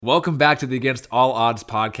Welcome back to the Against All Odds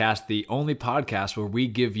podcast, the only podcast where we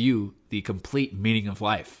give you the complete meaning of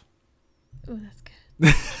life. Oh, that's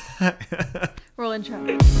good. Roll intro.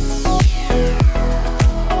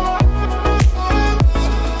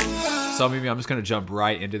 So, Mimi, I'm just going to jump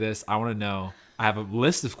right into this. I want to know, I have a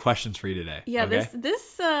list of questions for you today. Yeah, okay?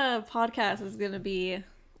 this podcast is going to be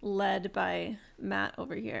led by Matt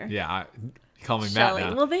over here. Yeah, call me Shelly.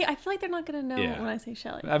 Matt now. Well, I feel like they're not going to know when I say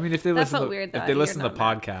Shelly. I mean, if they That listen felt to, weird, if though. they listen to You're the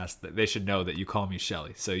not podcast, they should know that you call me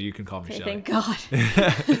Shelly. So you can call me Okay, Shelly. thank God.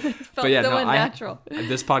 It felt so unnatural.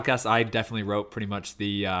 This podcast, I definitely wrote pretty much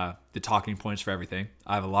the talking points for everything.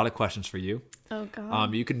 I have a lot of questions for you. Oh,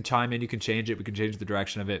 God. You can chime in, you can change it, we can change the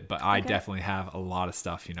direction of it, but I definitely have a lot of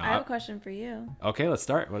stuff, you know. I have a question for you. Okay, let's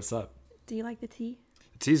start. What's up? Do you like the tea?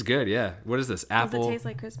 Tea's good, yeah. What is this? Apple? Does it taste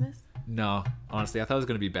like Christmas? No, honestly, I thought it was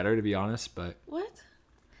going to be better, to be honest, but... What?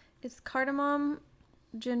 It's cardamom,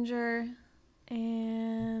 ginger,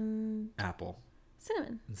 and... Apple.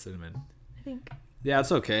 cinnamon, And cinnamon. I think. Yeah,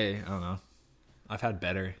 it's okay. I don't know. I've had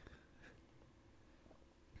better.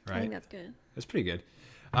 Right? I think that's good. It's pretty good.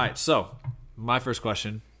 All right, so my first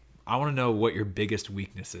question. I want to know what your biggest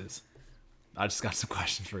weakness is. I just got some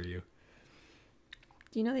questions for you.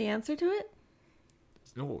 Do you know the answer to it?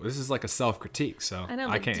 Oh, this is like a self-critique, so I know,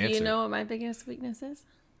 I but can't do answer. you know what my biggest weakness is?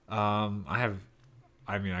 I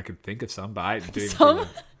could think of some, but I didn't Some?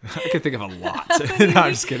 I could think of a lot. No,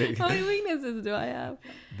 I'm just kidding. How many weaknesses do I have?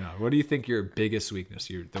 No, what do you think your biggest weakness?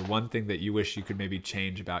 The one thing that you wish you could maybe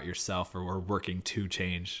change about yourself, or were working to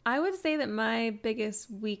change? I would say that my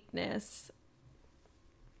biggest weakness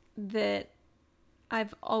that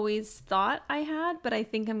I've always thought I had, but I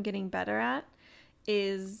think I'm getting better at,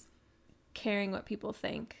 is caring what people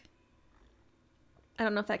think. I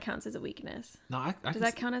don't know if that counts as a weakness. No, I Does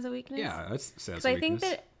that count as a weakness? Yeah, that's Because I think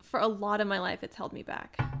that for a lot of my life, it's held me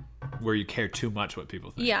back. where you care too much what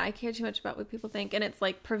people think. Yeah, I care too much about what people think, and it's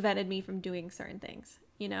like prevented me from doing certain things,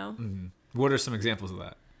 you know? Mm-hmm. What are some examples of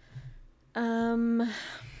that?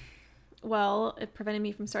 Well, it prevented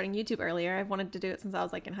me from starting YouTube earlier. I've wanted to do it since I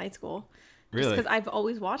was like in high school. Really? Just because I've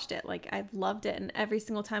always watched it. Like, I've loved it. And every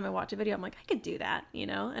single time I watch a video, I'm like, I could do that, you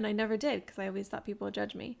know? And I never did because I always thought people would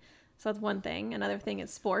judge me. So that's one thing. Another thing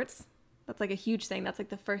is sports. That's like a huge thing. That's like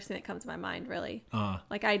the first thing that comes to my mind, really.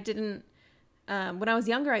 Like, I didn't, when I was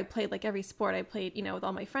younger, I played like every sport. I played, you know, with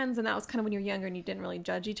all my friends. And that was kind of when you're younger and you didn't really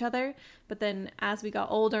judge each other. But then as we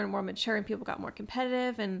got older and more mature and people got more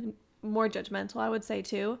competitive and more judgmental, I would say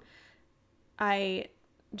too, I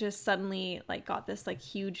just suddenly like got this like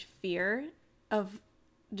huge fear of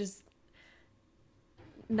just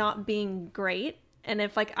not being great. And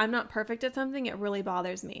if like I'm not perfect at something, it really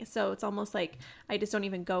bothers me. So it's almost like I just don't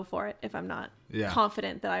even go for it if I'm not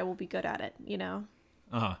confident that I will be good at it, you know?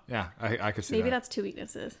 Yeah, I could see Maybe that. that's two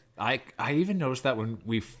weaknesses. I even noticed that when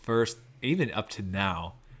we first, even up to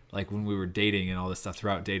now, like when we were dating and all this stuff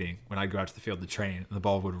throughout dating, when I'd go out to the field to train and the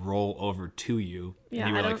ball would roll over to you and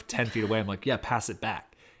you were like 10 feet away, I'm like, yeah, pass it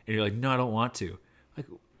back. And you're like, no, I don't want to. Like,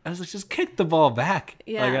 I was like, just kick the ball back.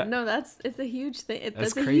 Yeah, like, no, it's a huge thing.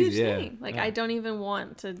 That's a crazy, huge thing. Like, I don't even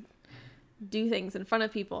want to do things in front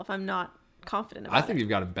of people if I'm not confident about it. I think you've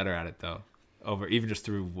gotten better at it though, over even just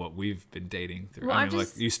through what we've been dating through. Well, I mean,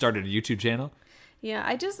 like you started a YouTube channel. Yeah,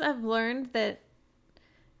 I've learned that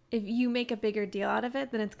if you make a bigger deal out of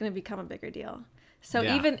it, then it's going to become a bigger deal. So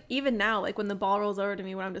even now, like when the ball rolls over to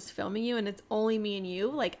me when I'm just filming you and it's only me and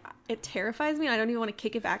you, like it terrifies me. I don't even want to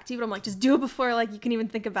kick it back to you, but I'm like, just do it before like you can even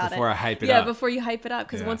think about Before it. I hype it up. Yeah, before you hype it up.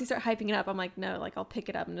 Because once you start hyping it up, I'm like, no, like I'll pick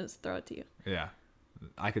it up and just throw it to you. Yeah,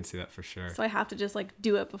 I could see that for sure. So I have to just like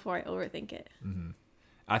do it before I overthink it. Mm-hmm.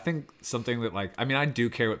 I think something that like, I mean, I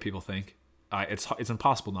do care what people think. It's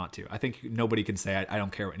impossible not to. I think nobody can say I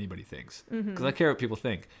don't care what anybody thinks because I care what people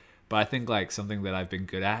think. But I think like something that I've been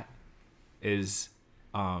good at is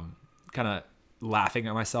kind of laughing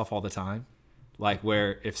at myself all the time. Like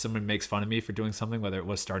where if someone makes fun of me for doing something, whether it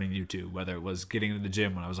was starting YouTube, whether it was getting into the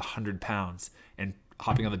gym when I was 100 pounds and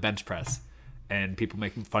hopping on the bench press, and people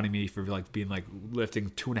making fun of me for like being like lifting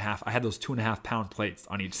 2.5. I had those 2.5 pound plates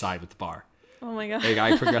on each side with the bar. Oh my God. Like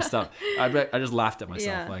I progressed up. I just laughed at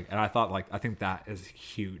myself. Yeah. Like, and I thought like, I think that is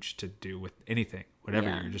huge to do with anything,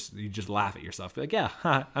 whatever you just laugh at yourself. Be like, yeah,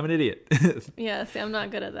 I'm an idiot. Yeah. See, I'm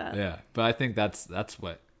not good at that. Yeah. But I think that's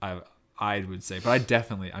what I would say. But I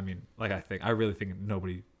definitely, I mean, like I really think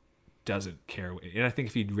nobody doesn't care. And I think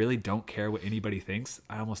if you really don't care what anybody thinks,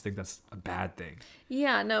 I almost think that's a bad thing.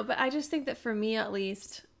 Yeah, no, but I just think that for me at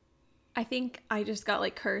least, I think I just got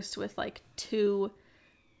like cursed with like two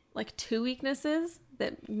like 2 weaknesses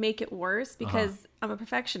that make it worse because I'm a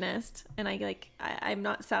perfectionist and I'm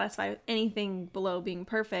not satisfied with anything below being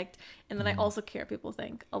perfect. And then I also care what people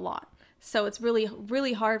think a lot. So it's really,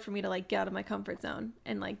 really hard for me to like get out of my comfort zone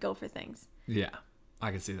and like go for things. Yeah,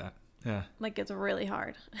 I can see that. Yeah. Like it's really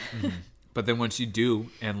hard. But then once you do,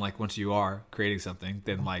 and like once you are creating something,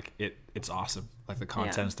 then like it's awesome. Like the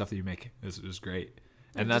content and stuff that you make is great.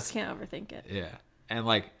 And I just can't overthink it. Yeah. And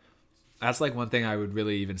like, that's like one thing I would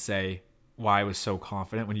really even say why I was so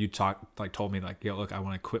confident when you told me like, yo, look, I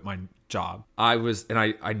want to quit my job. I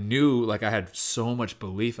knew like I had so much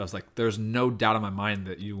belief. I was like, there's no doubt in my mind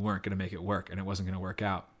that you weren't going to make it work and it wasn't going to work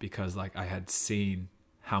out because like I had seen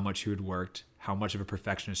how much you had worked, how much of a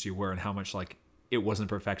perfectionist you were, and how much like it wasn't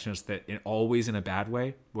perfectionist that always in a bad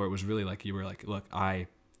way, where it was really like you were like, look, I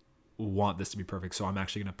want this to be perfect, so I'm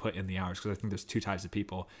actually going to put in the hours. Because I think there's 2 types of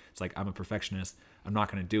people. It's like, I'm a perfectionist, I'm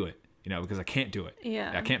not going to do it, because I can't do it.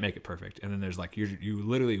 Yeah, I can't make it perfect. And then there's like you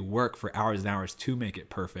literally work for hours and hours to make it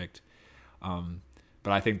perfect.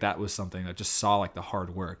 But I think that was something that just saw like the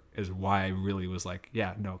hard work is why I really was like,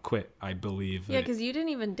 yeah, no, quit. I believe. Yeah, because you didn't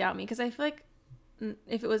even doubt me. Because I feel like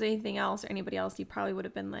if it was anything else or anybody else, you probably would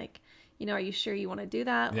have been like, are you sure you want to do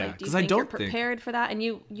that? Yeah, like, do you think you're prepared for that? And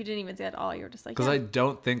you didn't even say that at all. You were just like, because I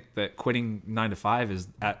don't think that quitting 9 to 5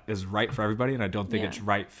 is right for everybody, and I don't think it's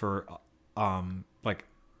right for like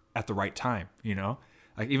at the right time.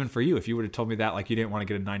 Like even for you, if you would have told me that like you didn't want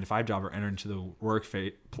to get a 9 to 5 job or enter into the work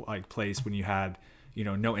place when you had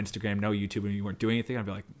no Instagram, no YouTube, and you weren't doing anything, I'd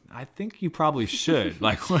be like, I think you probably should.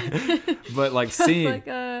 Like, but like seeing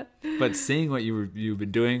what you've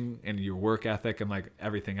been doing and your work ethic and like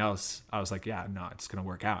everything else, I was like, yeah, no, it's gonna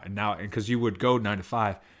work out. And now, because you would go 9 to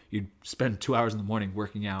 5, you'd spend 2 hours in the morning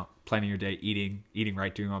working out, planning your day, eating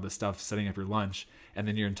right, doing all this stuff, setting up your lunch, and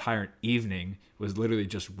then your entire evening was literally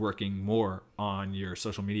just working more on your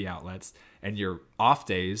social media outlets. And your off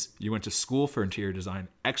days, you went to school for interior design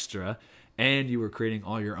extra. And you were creating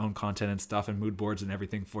all your own content and stuff and mood boards and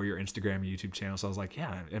everything for your Instagram and YouTube channel. So I was like,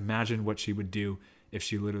 yeah, imagine what she would do if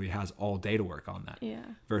she literally has all day to work on that. Yeah.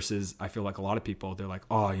 Versus I feel like a lot of people, they're like,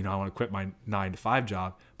 oh, I want to quit my 9 to 5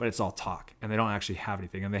 job, but it's all talk and they don't actually have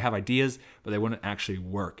anything. And they have ideas, but they wouldn't actually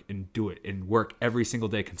work and do it and work every single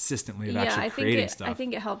day consistently of actually creating stuff. I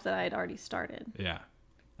think it helped that I had already started. Yeah.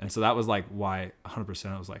 And so that was like why 100%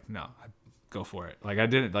 I was like, no, go for it. Like I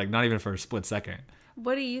didn't, like not even for a split second.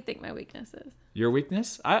 What do you think my weakness is? Your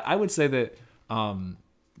weakness? I would say that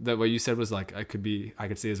that what you said was like I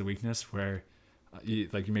could see as a weakness where you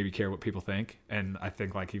maybe care what people think, and I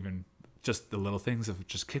think like even just the little things of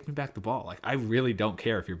just kick me back the ball. Like I really don't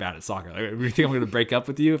care if you're bad at soccer. Like, you think I'm going to break up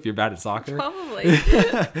with you if you're bad at soccer? Probably.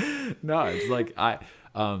 No, it's like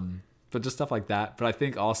but just stuff like that. But I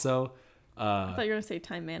think also I thought you were going to say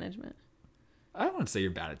time management. I don't want to say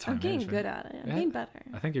you're bad at time management. I'm getting good at it. I'm getting better.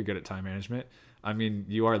 I think you're good at time management. I mean,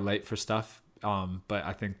 you are late for stuff, but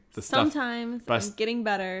I think sometimes I'm getting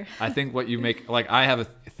better. I think what you make, like I have a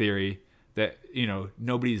theory that,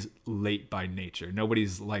 nobody's late by nature.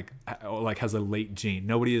 Nobody's like has a late gene.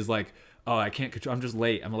 Nobody is like, oh, I can't control, I'm just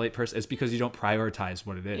late. I'm a late person. It's because you don't prioritize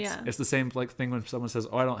what it is. Yeah. It's the same like thing when someone says,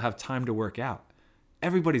 oh, I don't have time to work out.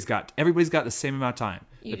 Everybody's got the same amount of time.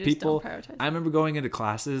 You just don't prioritize. I remember going into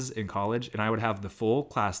classes in college and I would have the full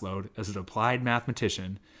class load as an applied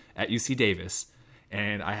mathematician at UC Davis.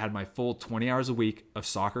 And I had my full 20 hours a week of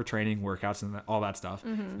soccer training, workouts, and all that stuff.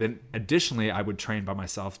 Mm-hmm. Then additionally, I would train by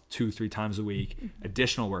myself 2-3 times a week,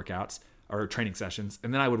 additional workouts or training sessions.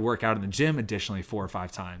 And then I would work out in the gym additionally 4 or 5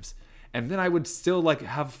 times. And then I would still like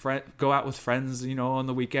go out with friends, on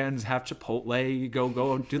the weekends, have Chipotle,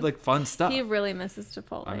 go do like fun stuff. He really misses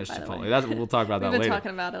Chipotle. I miss Chipotle. We'll talk about that later. We've been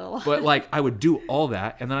talking about it a lot. But like I would do all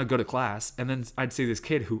that, and then I'd go to class, and then I'd see this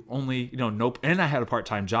kid who only, nope. And I had a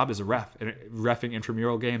part-time job as a reffing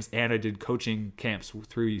intramural games, and I did coaching camps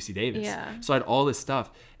through UC Davis. Yeah. So I had all this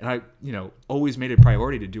stuff, and I, always made it a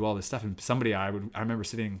priority to do all this stuff. And I remember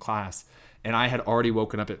sitting in class. And I had already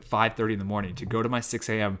woken up at 5:30 in the morning to go to my 6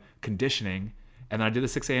 a.m. conditioning. And then I did the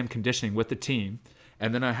 6 a.m. conditioning with the team.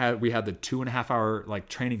 And then we had the 2.5 hour like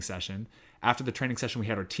training session. After the training session, we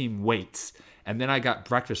had our team weights. And then I got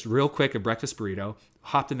breakfast real quick, a breakfast burrito,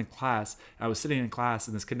 hopped into class. I was sitting in class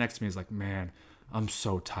and this kid next to me was like, man, I'm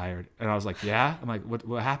so tired. And I was like, yeah? I'm like,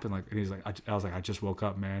 what happened? Like, and he's like, I was like, I just woke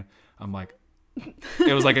up, man. I'm like,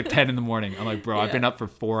 it was like at 10 in the morning. I'm like, bro, yeah. I've been up for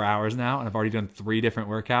 4 hours now and I've already done 3 different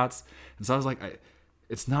workouts. And so I was like,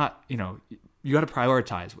 it's not, you got to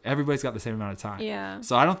prioritize. Everybody's got the same amount of time. Yeah.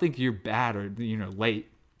 So I don't think you're bad or, late.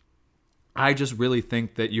 I just really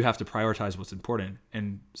think that you have to prioritize what's important.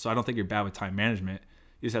 And so I don't think you're bad with time management.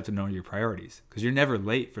 You just have to know your priorities because you're never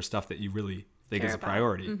late for stuff that you really think care is a about.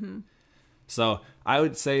 priority. Mm-hmm. So I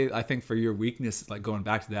would say, I think for your weakness, like going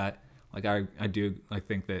back to that, like I do like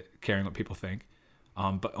think that caring what people think,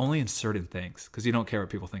 but only in certain things, because you don't care what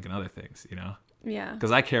people think in other things, you know? Yeah.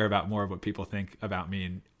 Because I care about more of what people think about me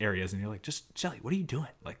in areas, and you're like, just Shelly, what are you doing?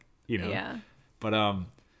 Like, you know? Yeah. But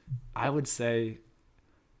I would say,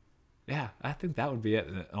 yeah, I think that would be it,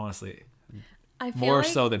 honestly. I feel More like,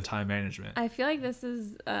 so than time management. I feel like this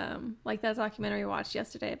is like that documentary we watched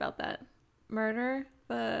yesterday about that murder,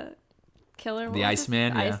 the killer. The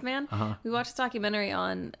Iceman, yeah. Iceman. Uh-huh. We watched a documentary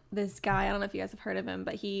on this guy. I don't know if you guys have heard of him,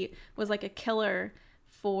 but he was like a killer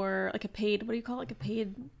for like a paid, what do you call it? Like a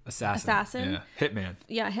paid assassin. Yeah, hitman.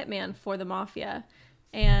 Yeah, hitman for the mafia.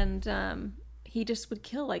 And he just would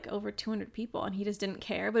kill like over 200 people, and he just didn't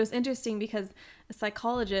care. But it was interesting because a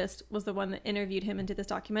psychologist was the one that interviewed him and did this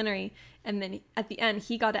documentary, and then at the end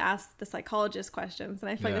he got to ask the psychologist questions, and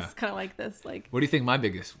I feel like this is kind of like this, like, What do you think my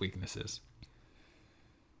biggest weakness is?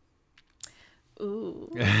 ooh,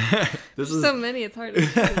 This is so many, it's hard to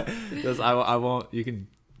choose. this, I won't. You can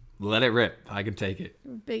let it rip. I can take it.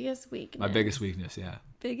 Biggest weakness. My biggest weakness. Yeah.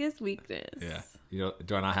 Biggest weakness. Yeah. You know,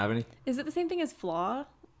 do I not have any? Is it the same thing as flaw,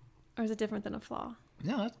 or is it different than a flaw?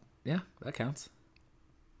 No. Yeah, that counts.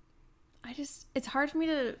 It's hard for me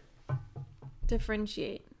to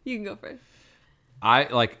differentiate. You can go first. I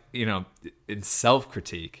like, you know, in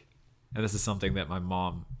self-critique, and this is something that my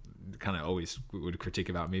mom kind of always would critique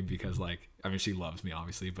about me, because like, I mean, she loves me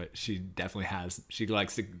obviously, but she definitely she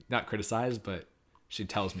likes to not criticize, but she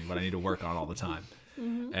tells me what I need to work on all the time.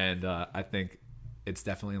 Mm-hmm. And I think it's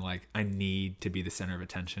definitely like, I need to be the center of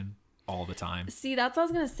attention all the time. See, that's what I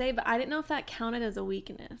was gonna say, but I didn't know if that counted as a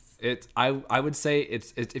weakness. I would say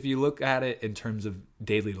it's if you look at it in terms of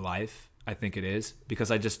daily life, I think it is,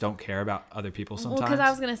 because I just don't care about other people sometimes. Well, because I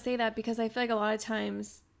was gonna say that, because I feel like a lot of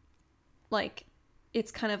times, like,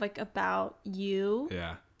 it's kind of like about you.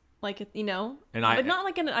 Yeah. Like, you know, and but not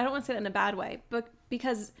like I don't want to say that in a bad way, but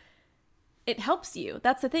because it helps you.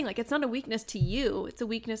 That's the thing. Like, it's not a weakness to you. It's a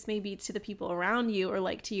weakness maybe to the people around you, or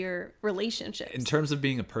like to your relationships. In terms of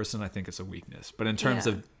being a person, I think it's a weakness. But in terms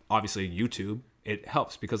of obviously YouTube, it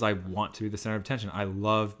helps because I want to be the center of attention. I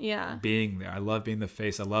love being there. I love being the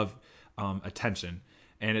face. I love attention.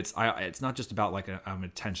 And it's not just about like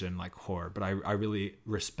attention like whore, but I really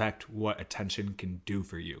respect what attention can do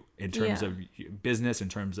for you in terms of business, in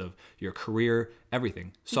terms of your career,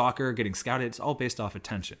 everything. Soccer, getting scouted, it's all based off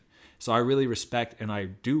attention. So I really respect, and I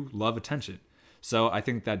do love attention. So I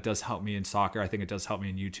think that does help me in soccer. I think it does help me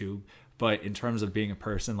in YouTube. But in terms of being a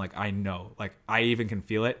person, like, I know, like, I even can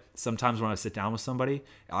feel it. Sometimes when I sit down with somebody,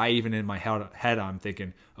 I even in my head, I'm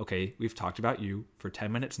thinking, okay, we've talked about you for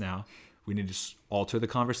 10 minutes now. We need to alter the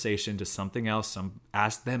conversation to something else.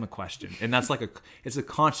 Ask them a question. And that's like it's a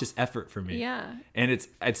conscious effort for me. Yeah. And it's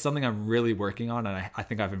something I'm really working on. And I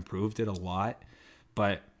think I've improved it a lot.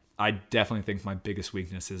 But I definitely think my biggest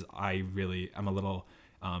weakness is I'm a little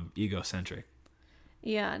egocentric.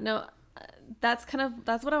 Yeah, no, that's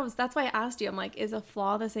why I asked you. I'm like, is a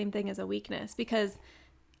flaw the same thing as a weakness? Because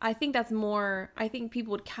I think I think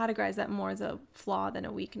people would categorize that more as a flaw than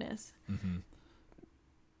a weakness. Mm-hmm.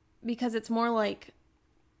 Because it's more like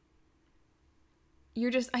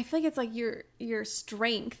I feel like it's like your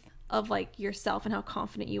strength of like yourself and how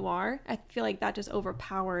confident you are. I feel like that just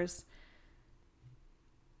overpowers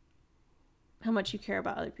how much you care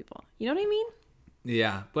about other people. You know what I mean?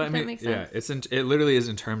 Yeah, but If I mean, makes sense. it literally is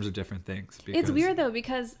in terms of different things. It's weird though,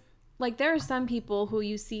 because like there are some people who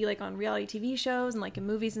you see like on reality TV shows and like in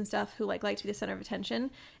movies and stuff who like to be the center of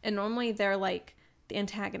attention, and normally they're like the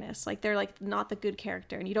antagonist, like they're like not the good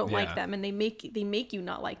character, and you don't like them, and they make you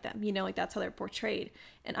not like them. You know, like that's how they're portrayed.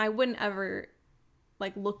 And I wouldn't ever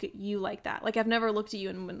like look at you like that. Like I've never looked at you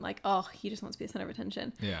and been like, oh, he just wants to be the center of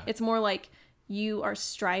attention. Yeah, it's more like you are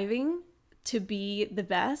striving to be the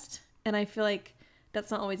best, and I feel like that's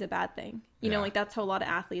not always a bad thing. You know, like that's how a lot of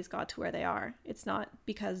athletes got to where they are. It's not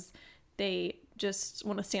because they just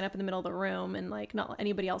want to stand up in the middle of the room and like not let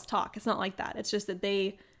anybody else talk. It's not like that. It's just that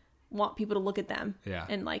they want people to look at them. Yeah.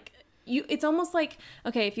 And like it's almost like,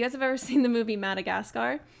 okay, if you guys have ever seen the movie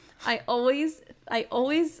Madagascar, I always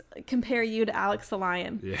compare you to Alex the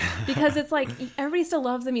lion. Yeah. Because it's like everybody still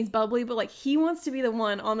loves him. He's bubbly, but like he wants to be the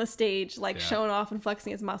one on the stage, like showing off and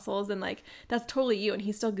flexing his muscles, and like that's totally you. And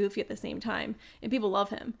he's still goofy at the same time, and people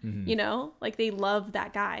love him. Mm-hmm. You know, like they love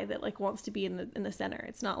that guy that like wants to be in the center.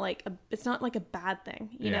 It's not like a bad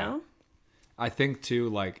thing. You know. I think too,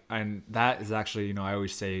 like, and that is actually, you know, I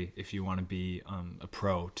always say if you want to be a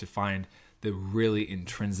pro, to find the really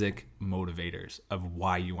intrinsic motivators of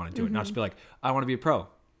why you want to do it. Not just be like, I want to be a pro.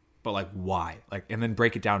 but like why? Like, and then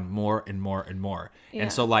break it down more and more and more. Yeah.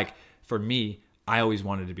 And so like for me, I always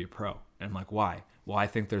wanted to be a pro. And I'm like, why? Well, I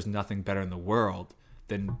think there's nothing better in the world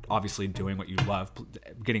than obviously doing what you love,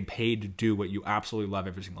 getting paid to do what you absolutely love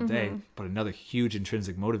every single day. But another huge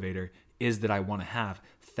intrinsic motivator is that I want to have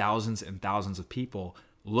thousands and thousands of people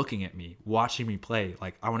looking at me, watching me play.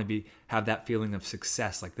 Like I want to have that feeling of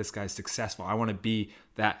success. Like this guy's successful. I want to be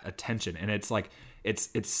that attention. And it's like,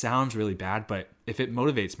 it sounds really bad, but if it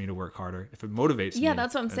motivates me to work harder, if it motivates me,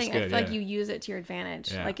 that's what I'm saying. good, I feel like you use it to your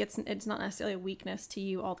advantage. Yeah. Like it's not necessarily a weakness to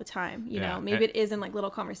you all the time. You Yeah. know, maybe it is in like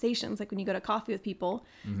little conversations, like when you go to coffee with people,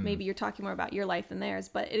 maybe you're talking more about your life than theirs,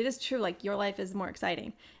 but it is true. Like your life is more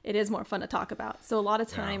exciting. It is more fun to talk about. So a lot of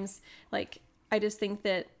times, like, I just think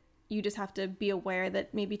that you just have to be aware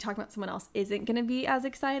that maybe talking about someone else isn't going to be as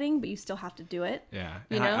exciting, but you still have to do it. Yeah.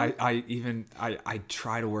 You And know? I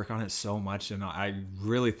try to work on it so much, and I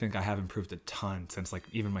really think I have improved a ton since like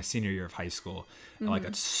even my senior year of high school. Like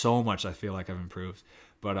it's so much I feel like I've improved.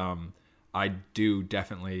 But I do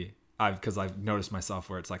definitely because I've noticed myself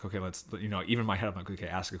where it's like, okay, let's, you know, even in my head I'm like, okay,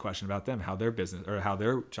 ask a question about them, how their business or how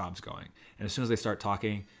their job's going. And as soon as they start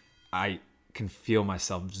talking, I can feel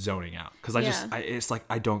myself zoning out because it's like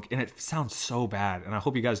I don't, and it sounds so bad, and I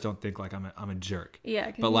hope you guys don't think like I'm a jerk. Yeah,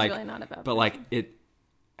 because but he's like, really not about. But like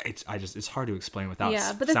it's hard to explain without.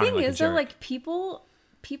 Yeah, but the thing like is though, like people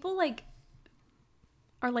like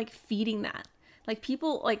are like feeding that. Like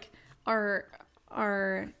people like are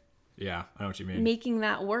yeah, I know what you mean. making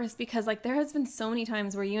that worse because like there has been so many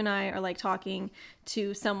times where you and I are like talking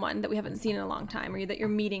to someone that we haven't seen in a long time or that you're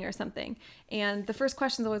meeting or something, and the first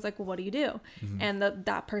question is always like, well, what do you do? And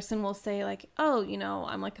that person will say like, oh, you know,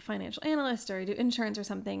 I'm like a financial analyst or I do insurance or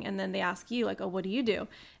something, and then they ask you like, oh, what do you do?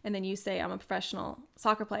 And then you say, I'm a professional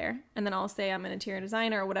soccer player, and then I'll say I'm an interior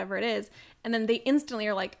designer or whatever it is, and then they instantly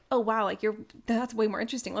are like, oh wow, like that's way more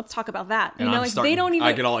interesting, let's talk about that. And you know, like they don't even,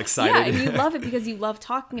 I get all excited. yeah, and you love it because you love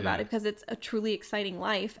talking about Yeah. it because it's a truly exciting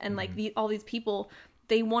life, and like all these people,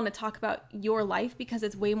 they want to talk about your life because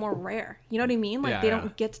it's way more rare. You know what I mean? Like Yeah, they yeah.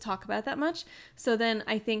 don't get to talk about it that much. So then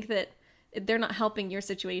I think that they're not helping your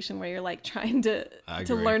situation where you're like trying to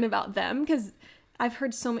agree. learn about them, because I've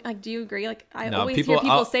heard so many, like, do you agree? Like I No, always people- hear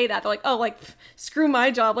people I'll- say that. They're like, oh, like screw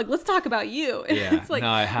my job. Like, let's talk about you. And Yeah, it's like,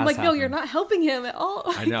 no, it has I'm like, no, you're happened. not helping him at all.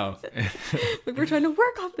 I know. Like we're trying to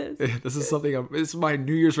work on this. This is something. This is my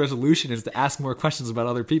New Year's resolution is to ask more questions about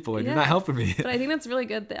other people, and you're Yeah. not helping me. But I think that's really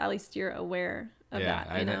good that at least you're aware of Yeah,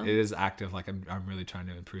 that. You know? it is active. Like I'm really trying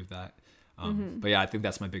to improve that. But yeah, I think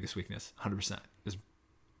that's my biggest weakness. 100% is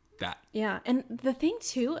that. Yeah. And the thing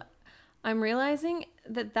too, I'm realizing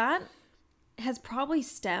that has probably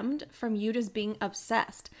stemmed from you just being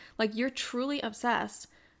obsessed. Like you're truly obsessed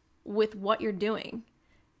with what you're doing.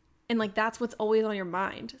 And like that's what's always on your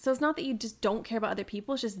mind. So it's not that you just don't care about other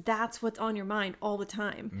people. It's just that's what's on your mind all the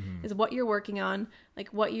time. Is what you're working on, like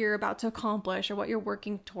what you're about to accomplish or what you're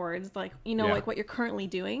working towards, like, you know, Yeah. like what you're currently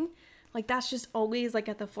doing. Like that's just always like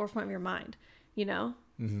at the forefront of your mind, you know?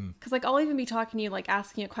 Because like I'll even be talking to you, like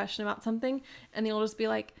asking a question about something, and you'll just be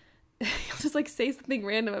like, you'll just like say something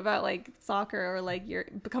random about like soccer or like you're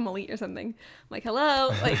become elite or something. I'm like, hello,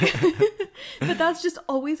 like, but that's just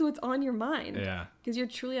always what's on your mind. Yeah. Because you're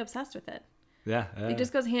truly obsessed with it. Yeah. It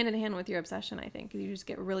just goes hand in hand with your obsession, I think. 'Cause you just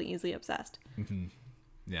get really easily obsessed.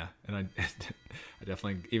 Yeah, and I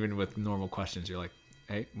definitely, even with normal questions, you're like,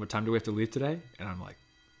 hey, what time do we have to leave today? And I'm like,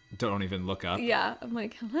 don't even look up. Yeah, I'm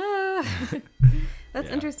like, hello. That's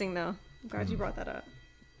Yeah. interesting though. I'm glad you brought that up.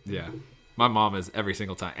 Yeah. My mom is every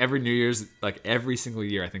single time. Every New Year's, like every single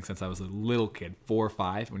year, I think since I was a little kid, 4 or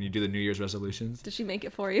 5, when you do the New Year's resolutions, Did she make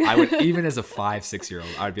it for you? I would, even as a 5, 6-year-old,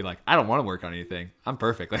 I'd be like, I don't want to work on anything. I'm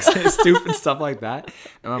perfect. Like stupid stuff like that.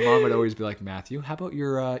 And my mom would always be like, Matthew, how about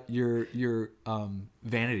your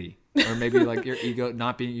vanity? Or maybe like your ego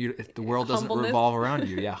not being you, if the world doesn't Humbleness. revolve around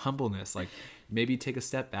you. Yeah, humbleness. Like maybe take a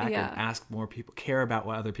step back Yeah. and ask more people, care about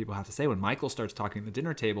what other people have to say. When Michael starts talking at the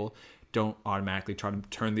dinner table, don't automatically try to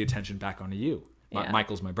turn the attention back onto you. Yeah.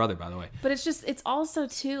 Michael's my brother, by the way. But it's also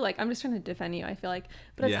too, like, I'm just trying to defend you, I feel like.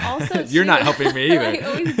 But it's Yeah. also You're too- not helping me either. I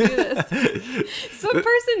always do this. Some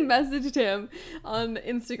person messaged him on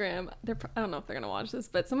Instagram. I don't know if they're going to watch this,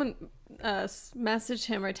 but someone messaged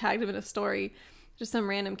him or tagged him in a story, just some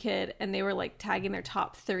random kid, and they were like tagging their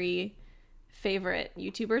top 3 favorite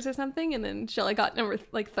YouTubers or something, and then Shelly got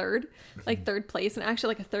third place, and actually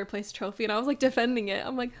like a 3rd place trophy, and I was like defending it.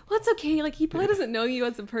 I'm like, well, it's okay, like he probably doesn't know you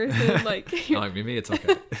as a person, like Like me, it's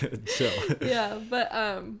okay. Chill. yeah, but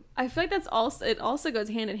I feel like it also goes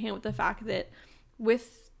hand in hand with the fact that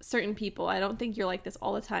with certain people, I don't think you're like this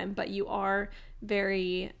all the time, but you are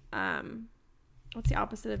very what's the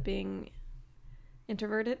opposite of being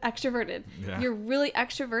extroverted. Yeah. You're really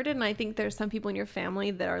extroverted, and I think there's some people in your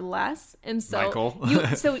family that are less. And so Michael.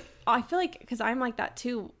 so I feel like, because I'm like that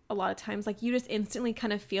too a lot of times, like you just instantly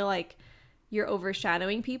kind of feel like you're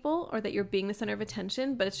overshadowing people or that you're being the center of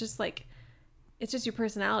attention, but it's just like, it's just your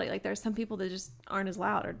personality. Like there's some people that just aren't as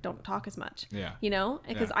loud or don't talk as much. Yeah. You know?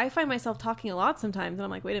 Because Yeah. I find myself talking a lot sometimes, and I'm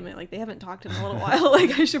like, wait a minute, like they haven't talked in a little while.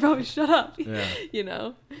 Like I should probably shut up. Yeah. You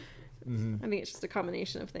know? I think it's just a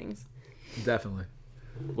combination of things. Definitely.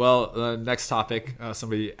 Well, the next topic,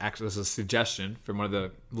 somebody actually, this is a suggestion from one of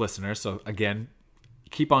the listeners. So again,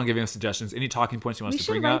 keep on giving us suggestions. Any talking points you want We us to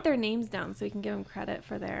should bring write up. their names down so we can give them credit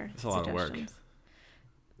for their It's a lot of work. suggestions.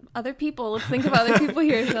 Other people. Let's think of other people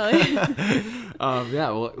here, shall we? Yeah,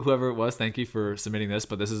 well, whoever it was, thank you for submitting this.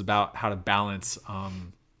 But this is about how to balance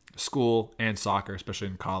school and soccer, especially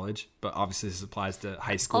in college. But obviously, this applies to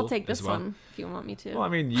high school I'll take this as well. one if you want me to. Well, I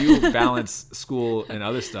mean, you balance school and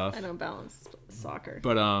other stuff. I don't balance soccer.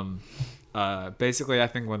 But basically, I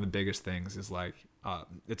think one of the biggest things is like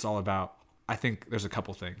it's all about. I think there's a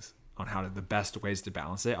couple things on how to the best ways to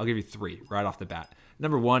balance it. I'll give you 3 right off the bat.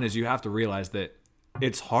 Number 1 is you have to realize that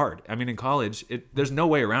it's hard. I mean, in college, there's no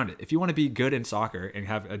way around it. If you want to be good in soccer and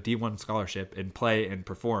have a D1 scholarship and play and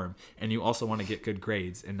perform, and you also want to get good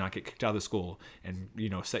grades and not get kicked out of the school and, you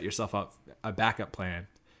know, set yourself up a backup plan,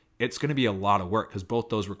 it's going to be a lot of work because both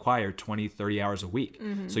those require 20, 30 hours a week.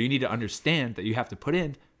 So you need to understand that you have to put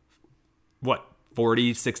in,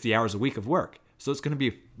 40, 60 hours a week of work. So it's going to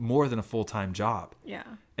be more than a full-time job. Yeah.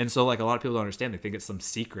 And so like a lot of people don't understand. They think it's some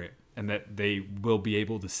secret and that they will be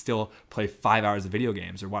able to still play 5 hours of video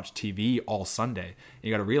games or watch TV all Sunday. And you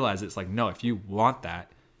got to realize it's like, no, if you want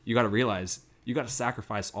that, you got to realize you got to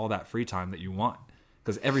sacrifice all that free time that you want,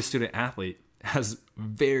 because every student athlete has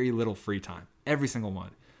very little free time, every single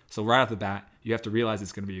one. So right off the bat, you have to realize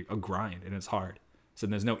it's going to be a grind and it's hard. So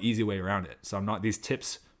there's no easy way around it. So I'm not, these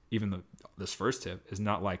tips, even this first tip is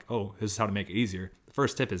not like, oh, this is how to make it easier. The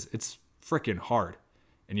first tip is it's freaking hard.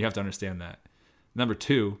 And you have to understand that. Number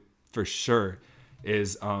 2, for sure,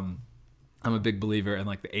 is I'm a big believer in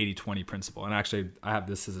like the 80-20 principle. And actually, I have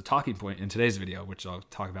this as a talking point in today's video, which I'll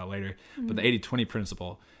talk about later. But the 80-20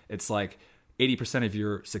 principle, it's like 80% of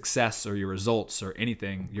your success or your results or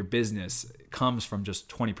anything, your business, comes from just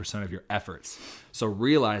 20% of your efforts. So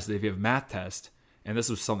realize that if you have a math test, and this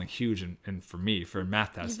was something huge and for me, for a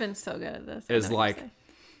math test. You've been so good at this. Is like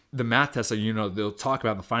the math test that, you know, they'll talk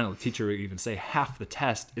about in the final. The teacher will even say half the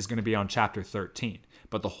test is going to be on chapter 13,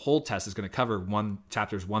 but the whole test is going to cover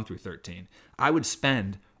chapters 1 through 13. I would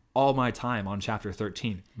spend all my time on chapter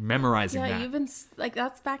 13 memorizing that. Yeah, you've been like,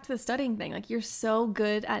 that's back to the studying thing. Like you're so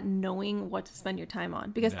good at knowing what to spend your time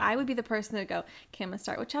on, because I would be the person that would go, okay, I'm gonna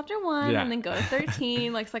start with chapter 1 and then go to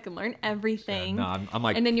 13, like so I can learn everything. No, I'm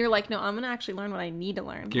like, and then you're like, no, I'm gonna actually learn what I need to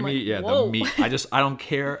learn. give I'm me like, the meat. I don't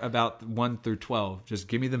care about 1 through 12. Just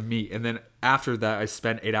give me the meat. And then after that, I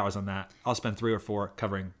spend 8 hours on that. I'll spend 3 or 4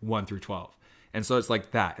 covering 1 through 12. And so it's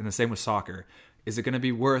like that. And the same with soccer. Is it going to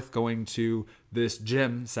be worth going to this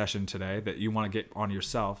gym session today that you want to get on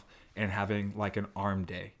yourself and having like an arm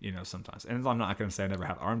day, you know, sometimes? And I'm not going to say I never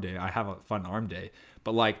have arm day. I have a fun arm day.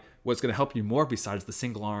 But like what's going to help you more besides the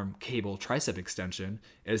single arm cable tricep extension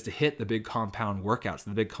is to hit the big compound workouts, the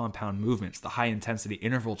big compound movements, the high intensity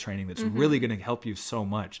interval training that's really going to help you so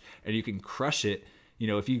much. And you can crush it. You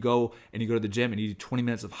know, if you go to the gym and you do 20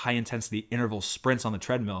 minutes of high intensity interval sprints on the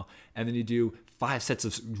treadmill, and then you do 5 sets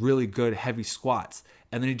of really good heavy squats,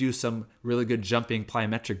 and then you do some really good jumping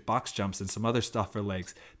plyometric box jumps and some other stuff for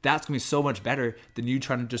legs, that's going to be so much better than you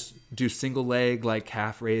trying to just do single leg like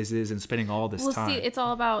calf raises and spending all this time. Well, see, it's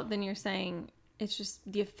all about, then you're saying, it's just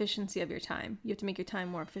the efficiency of your time. You have to make your time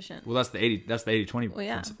more efficient. Well, that's the 80-20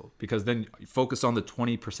 principle. Because then you focus on the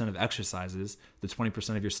 20% of exercises, the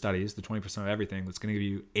 20% of your studies, the 20% of everything that's going to give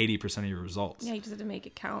you 80% of your results. Yeah, you just have to make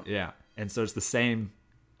it count. Yeah. And so it's the same.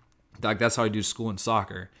 Like that's how I do school and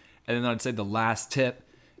soccer. And then I'd say the last tip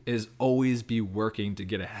is always be working to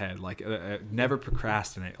get ahead. Like never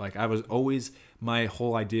procrastinate. Like my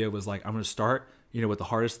whole idea was like, I'm going to start, you know, with the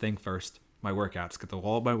hardest thing first. My workouts, get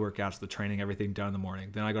all of my workouts, the training, everything done in the morning.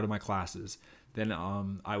 Then I go to my classes. Then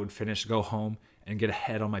I would go home and get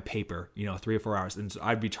ahead on my paper, you know, 3 or 4 hours. And so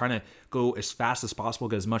I'd be trying to go as fast as possible,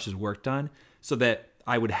 get as much as work done so that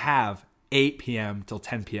I would have 8 p.m. till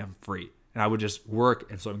 10 p.m. free. And I would just work.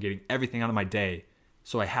 And so I'm getting everything out of my day.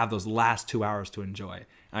 So I have those last 2 hours to enjoy.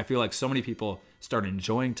 And I feel like so many people start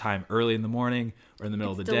enjoying time early in the morning or in the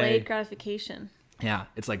middle of the day. Delayed gratification. Yeah,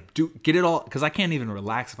 it's like, get it all, because I can't even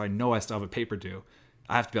relax if I know I still have a paper due.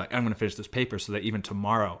 I have to be like, I'm going to finish this paper so that even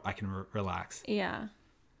tomorrow I can relax. Yeah.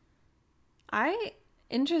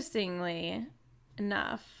 Interestingly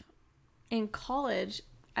enough, in college,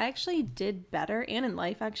 I actually did better, and in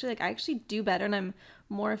life, actually, like I actually do better, and I'm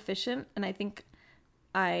more efficient, and I think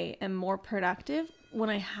I am more productive when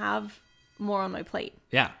I have more on my plate.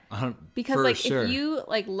 Yeah. Because like if you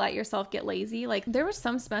like let yourself get lazy, like there were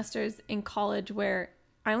some semesters in college where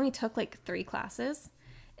I only took like 3 classes,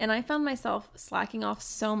 and I found myself slacking off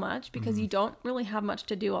so much because you don't really have much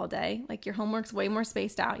to do all day. Like your homework's way more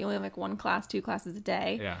spaced out. You only have like 1 class, 2 classes a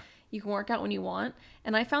day. Yeah. You can work out when you want.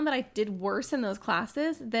 And I found that I did worse in those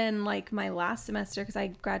classes than like my last semester because I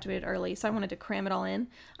graduated early. So I wanted to cram it all in.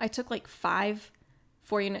 I took like 5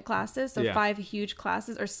 4-unit classes. So 5 huge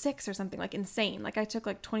classes, or 6 or something, like insane. Like I took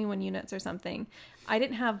like 21 units or something. I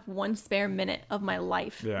didn't have 1 spare minute of my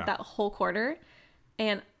life that whole quarter.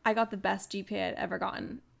 And I got the best GPA I'd ever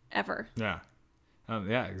gotten, ever. Yeah.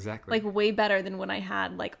 Yeah, exactly. Like way better than when I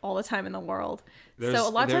had like all the time in the world. So a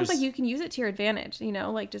lot of times like you can use it to your advantage, you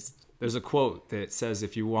know, like just. There's a quote that says,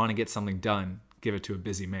 if you want to get something done, give it to a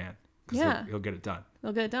busy man. Yeah. He'll get it done.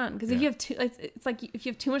 They'll get it done. Because if you have it's like if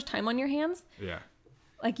you have too much time on your hands. Yeah.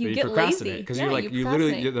 Like you get lazy. Because you're like, you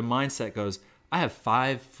literally, the mindset goes, I have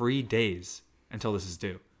 5 free days until this is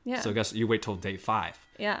due. Yeah. So I guess you wait till day 5.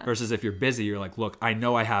 Yeah. Versus if you're busy, you're like, look, I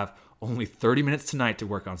know I have only 30 minutes tonight to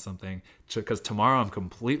work on something because tomorrow I'm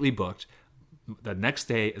completely booked. The next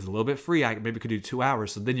day is a little bit free. I maybe could do 2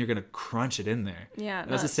 hours. So then you're going to crunch it in there. Yeah.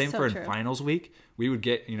 That's the same for in finals week. We would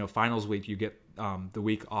get, finals week, you get the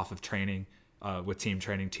week off of training with team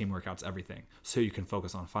training, team workouts, everything. So you can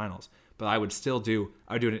focus on finals. But I would do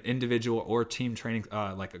an individual or team training,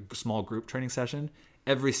 like a small group training session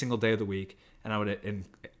every single day of the week. And I would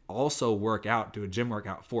also do a gym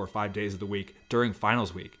workout 4 or 5 days of the week during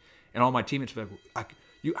finals week. And all my teammates would be like,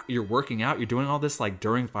 you're working out, you're doing all this like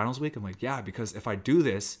during finals week? I'm like, yeah, because if I do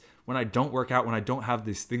this, when I don't work out, when I don't have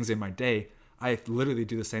these things in my day, I literally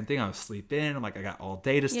do the same thing. I would sleep in. I'm like, I got all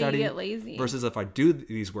day to study. You get lazy. Versus if I do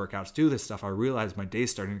these workouts, do this stuff, I realize my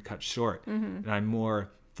day's starting to cut short, and I'm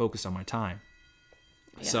more focused on my time.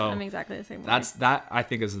 Yeah, so I'm exactly the same way. That I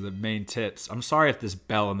think is the main tips. I'm sorry if this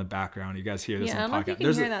bell in the background, you guys hear this in the podcast. I don't know if you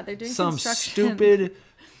can hear that. They're doing some construction. Stupid.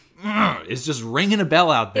 It's just ringing a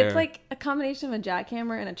bell out there. It's like a combination of a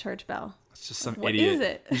jackhammer and a church bell. It's just some what idiot. What is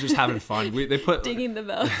it? He's just having fun. They put digging the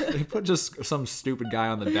bell. They put just some stupid guy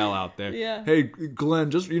on the bell out there. Yeah. Hey,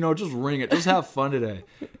 Glenn, just ring it. Just have fun today.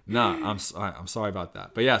 Nah, I'm sorry about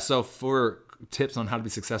that. But yeah, so for tips on how to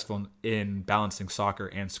be successful in balancing soccer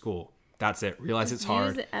and school, that's it. Realize it's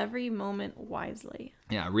hard. Use every moment wisely.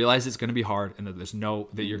 Yeah, realize it's going to be hard, and that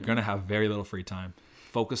that you're going to have very little free time.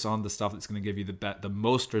 Focus on the stuff that's going to give you the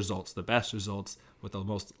most results, the best results with the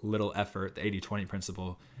most little effort, the 80-20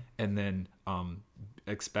 principle, and then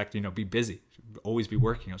expect, be busy, always be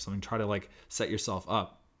working on something. Try to like set yourself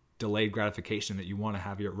up, delayed gratification that you want to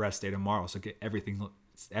have your rest day tomorrow. So get everything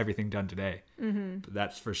done today. But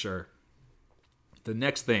that's for sure. The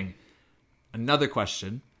next thing, another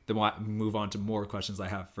question, then we'll move on to more questions I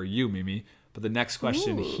have for you, Mimi. But the next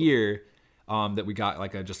question here that we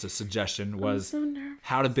got just a suggestion was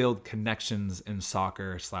how to build connections in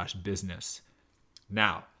soccer / business.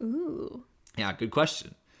 Now, yeah, good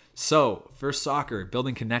question. So for soccer,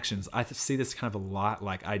 building connections, I see this kind of a lot.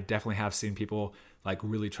 Like I definitely have seen people like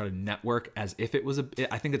really try to network as if it was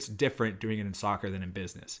I think it's different doing it in soccer than in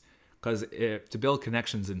business. Because to build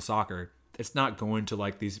connections in soccer, it's not going to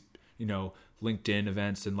like these, LinkedIn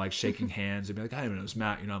events and like shaking hands and be like, hey, my name is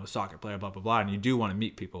Matt, I'm a soccer player, blah, blah, blah. And you do want to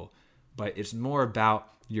meet people. But it's more about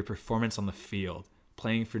your performance on the field,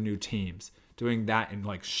 playing for new teams, doing that and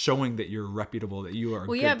like showing that you're reputable, that you are a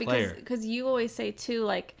good player. Because you always say too,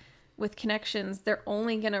 like with connections, they're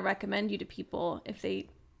only going to recommend you to people if they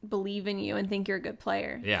believe in you and think you're a good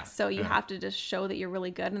player. Yeah. So you have to just show that you're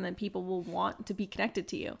really good, and then people will want to be connected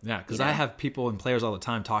to you. Yeah, because I have people and players all the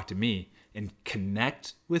time talk to me and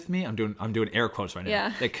connect with me. I'm doing air quotes right now.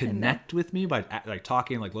 Yeah. They connect with me by like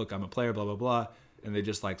talking, like, look, I'm a player, blah, blah, blah. And they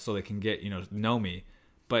just like, so they can get, know me.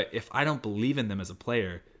 But if I don't believe in them as a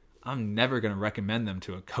player, I'm never going to recommend them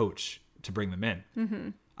to a coach to bring them in. Mm-hmm.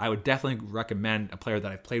 I would definitely recommend a player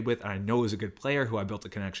that I played with and I know is a good player who I built a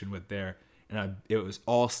connection with there. And it was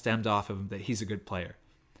all stemmed off of him that he's a good player.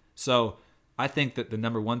 So I think that the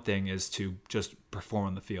number one thing is to just perform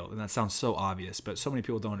on the field. And that sounds so obvious, but so many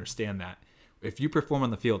people don't understand that. If you perform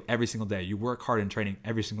on the field every single day, you work hard in training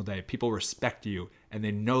every single day, people respect you and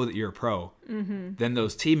they know that you're a pro, then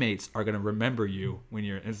those teammates are going to remember you when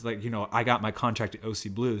you're, it's like, I got my contract at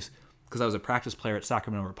OC Blues because I was a practice player at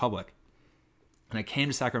Sacramento Republic. And I came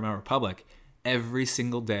to Sacramento Republic every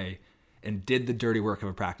single day and did the dirty work of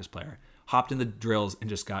a practice player. hopped in the drills and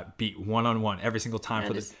just got beat one-on-one every single time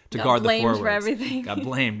to got guard the blamed forwards. for everything. Got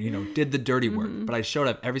blamed, did the dirty work. But I showed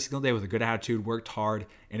up every single day with a good attitude, worked hard,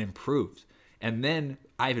 and improved. And then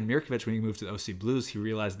Ivan Mirkovic, when he moved to the OC Blues, he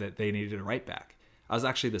realized that they needed a right back. I was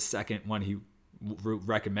actually the second one he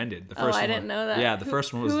recommended. The first I one, didn't know that. Yeah, the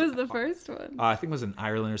first one was... Who was the first one? I think it was in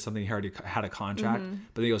Ireland or something. He already had a contract.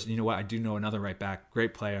 But he goes, you know what? I do know another right back,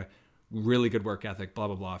 great player, really good work ethic, blah,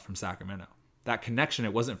 blah, blah, from Sacramento. That connection,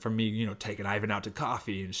 it wasn't from me, taking Ivan out to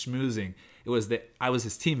coffee and schmoozing. It was that I was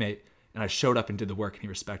his teammate and I showed up and did the work and he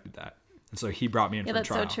respected that. And so he brought me in for a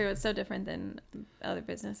trial. Yeah, that's so true. It's so different than other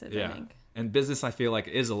businesses, I think. And business, I feel like,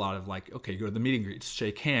 is a lot of like, okay, go to the meet and greets,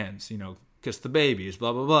 shake hands, kiss the babies,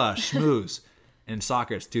 blah, blah, blah, schmooze. In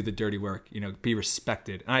soccer, it's do the dirty work, be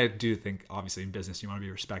respected. And I do think, obviously, in business, you want to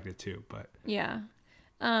be respected too. But yeah.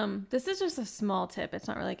 This is just a small tip. It's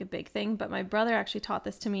not really like a big thing, but my brother actually taught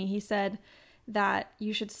this to me. He said that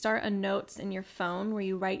you should start a notes in your phone where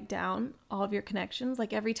you write down all of your connections.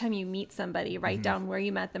 Like every time you meet somebody, write down where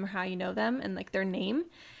you met them or how you know them and like their name.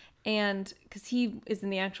 And because he is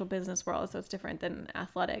in the actual business world, so it's different than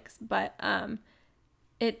athletics. But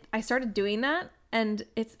I started doing that. And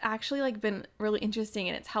it's actually like been really interesting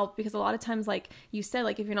and it's helped because a lot of times, like you said,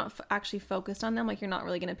 like if you're not actually focused on them, like you're not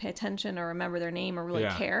really going to pay attention or remember their name or really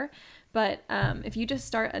care. But if you just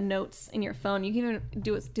start a notes in your phone, you can even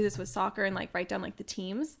do this with soccer and like write down like the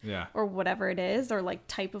teams or whatever it is or like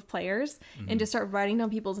type of players and just start writing down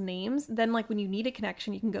people's names. Then like when you need a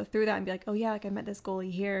connection, you can go through that and be like, oh yeah, like I met this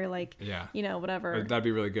goalie here, like whatever. That'd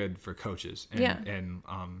be really good for coaches. And,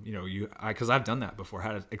 because I've done that before.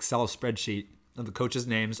 Had an Excel spreadsheet of the coaches'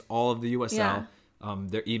 names, all of the USL,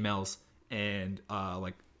 their emails, and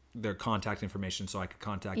like their contact information, so I could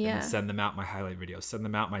contact them and send them out my highlight videos, send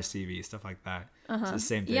them out my CV, stuff like that. It's the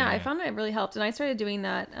same thing. Yeah, I found it really helped, and I started doing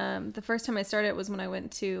that. The first time I started was when I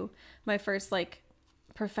went to my first like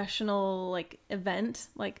professional like event,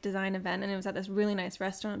 like design event, and it was at this really nice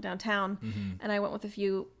restaurant downtown. And I went with a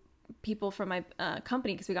few people from my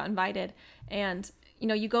company because we got invited, and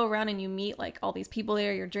you go around and you meet like all these people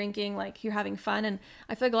there, you're drinking, like you're having fun. And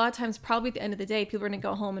I feel like a lot of times, probably at the end of the day, people are going to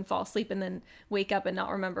go home and fall asleep and then wake up and not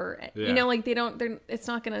remember, like it's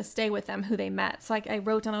not going to stay with them who they met. So like I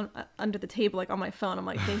wrote down under the table, like on my phone, I'm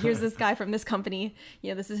like, hey, here's this guy from this company,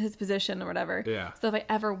 this is his position or whatever. Yeah. So if I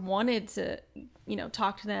ever wanted to,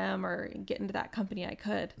 talk to them or get into that company, I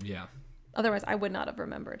could. Yeah. Otherwise I would not have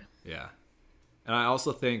remembered. Yeah. And I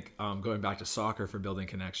also think going back to soccer for building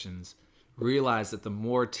connections, realize that the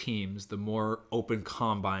more teams, the more open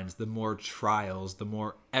combines, the more trials, the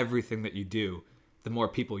more everything that you do, the more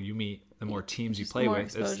people you meet, the more teams you play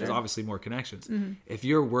with, there's obviously more connections. If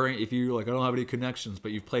you're like, I don't have any connections,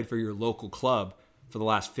 but you've played for your local club for the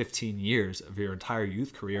last 15 years of your entire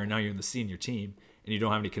youth career, and now you're in the senior team and you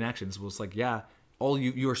don't have any connections, well, it's like,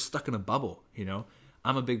 you are stuck in a bubble,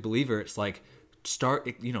 I'm a big believer. It's like, start,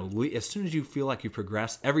 as soon as you feel like you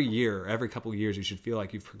progress every year, every couple of years, you should feel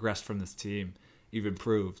like you've progressed from this team, you've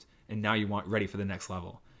improved, and now you want ready for the next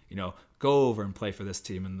level. Go over and play for this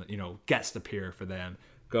team and, guest appear for them,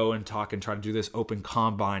 go and talk and try to do this open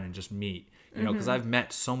combine and just meet, because I've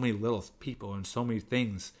met so many little people and so many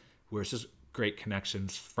things where it's just great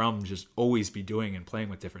connections from just always be doing and playing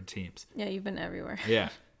with different teams. Yeah. You've been everywhere. Yeah.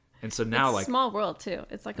 And so now it's a small world too.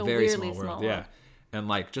 It's like a weirdly small world. Yeah. And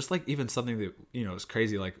like, just like even something that, is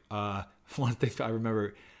crazy. Like, one thing I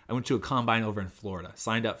remember, I went to a combine over in Florida,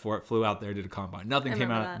 signed up for it, flew out there, did a combine. Nothing came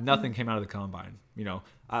out of the combine.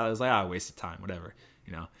 I was like, wasted time, whatever,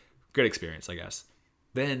 good experience, I guess.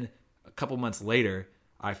 Then a couple months later,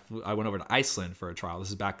 I went over to Iceland for a trial. This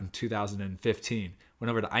is back in 2015. Went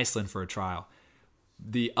over to Iceland for a trial.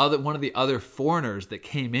 One of the other foreigners that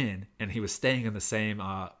came in, and he was staying in the same,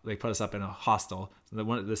 they put us up in a hostel,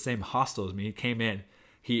 the same hostel as me. He came in,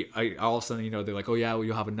 all of a sudden, they're like, oh yeah, well,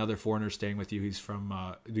 you'll have another foreigner staying with you. He's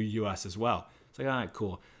from the US as well. It's like, all right,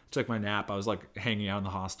 cool. Took my nap. I was like hanging out in the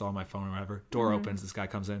hostel on my phone or whatever. Door opens, this guy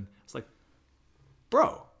comes in. It's like,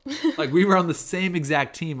 bro, like we were on the same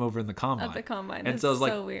exact team over in the combine. At the combine. And so it was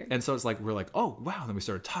like, so weird. And so it's like, we're like, oh wow. And then we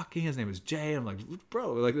started talking. His name was Jay. I'm like,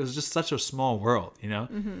 bro, like it was just such a small world,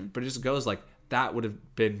 But it just goes like, that would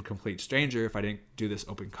have been complete stranger if I didn't do this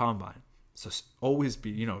open combine. So always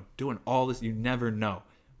be, doing all this. You never know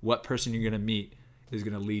what person you're gonna meet is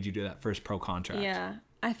gonna lead you to that first pro contract. Yeah,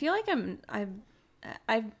 I feel like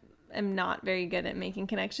I am not very good at making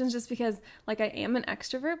connections, just because like I am an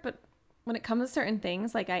extrovert, but when it comes to certain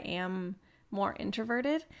things, like I am more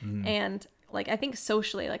introverted. And like I think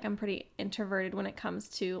socially, like I'm pretty introverted when it comes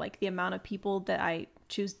to like the amount of people that I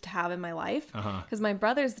choose to have in my life. Uh-huh. Because my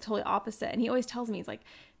brother's the totally opposite. And he always tells me, he's like,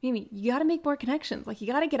 Mimi, you got to make more connections. Like, you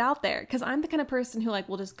got to get out there. Because I'm the kind of person who, like,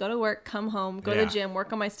 will just go to work, come home, go to the gym,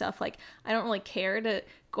 work on my stuff. Like, I don't really care to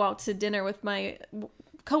go out to dinner with my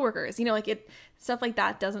coworkers. You know, like, stuff like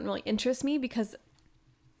that doesn't really interest me, because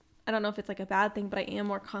I don't know if it's like a bad thing, but I am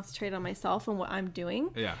more concentrated on myself and what I'm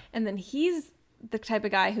doing. Yeah. And then he's the type of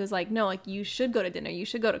guy who's like, no, like, you should go to dinner, you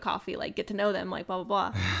should go to coffee, like, get to know them, like, blah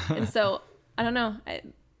blah blah. And so I don't know,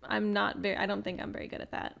 I don't think I'm very good at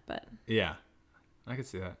that, but yeah, I could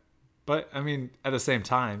see that. But I mean, at the same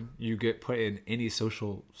time, you get put in any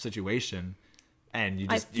social situation and you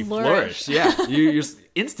flourish. Yeah, you just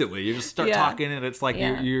instantly you just start talking, and it's like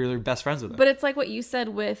you're best friends with them. But it's like what you said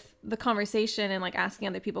with the conversation and like asking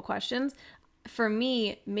other people questions. For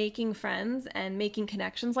me, making friends and making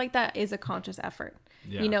connections like that is a conscious effort.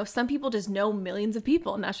 Yeah. You know, some people just know millions of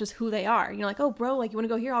people, and that's just who they are. You're like, oh, bro, like, you want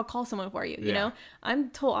to go here? I'll call someone for you. You know,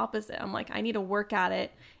 I'm total opposite. I'm like, I need to work at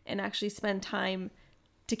it and actually spend time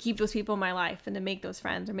to keep those people in my life and to make those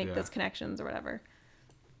friends or make those connections or whatever.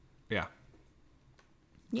 Yeah.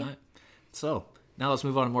 Yeah. Right. So now let's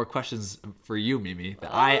move on to more questions for you, Mimi,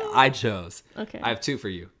 that I chose. Okay. I have two for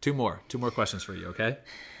you. Two more questions for you. Okay.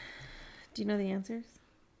 Do you know the answers?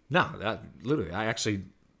 No, that literally,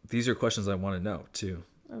 these are questions I want to know too.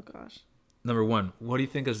 Oh gosh. Number one, what do you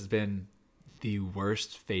think has been the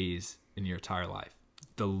worst phase in your entire life?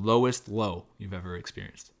 The lowest low you've ever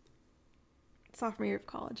experienced? Sophomore year of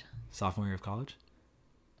college. Sophomore year of college?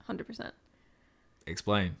 100%.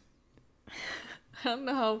 Explain. I don't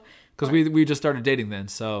know. Because we just started dating then,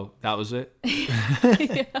 so that was it.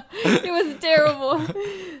 Yeah, it was terrible.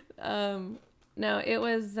 No, it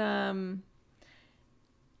was.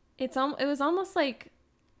 It was almost like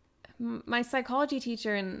my psychology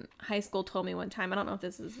teacher in high school told me one time. I don't know if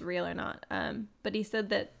this is real or not. But he said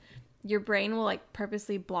that your brain will like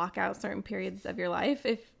purposely block out certain periods of your life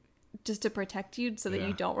just to protect you so that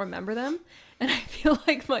you don't remember them. And I feel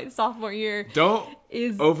like my sophomore year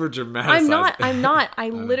is over dramatize. I'm not. I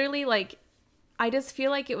literally like, I just feel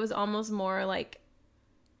like it was almost more like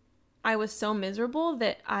I was so miserable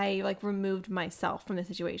that I like removed myself from the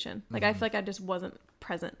situation. Like, I feel like I just wasn't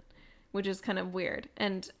present, which is kind of weird.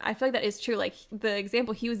 And I feel like that is true. Like, the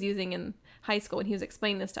example he was using in high school when he was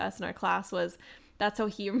explaining this to us in our class was, that's how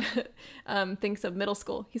he thinks of middle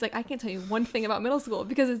school. He's like, I can't tell you one thing about middle school,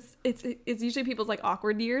 because it's usually people's like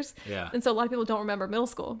awkward years. Yeah. And so a lot of people don't remember middle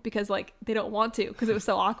school because like they don't want to, because it was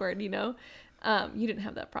so awkward, you know? You didn't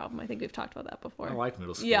have that problem. I think we've talked about that before. I liked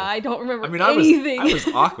middle school. Yeah, I don't remember anything. I was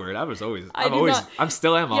awkward. I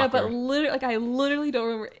still am awkward. Yeah, but I literally don't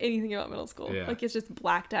remember anything about middle school. Yeah. Like, it's just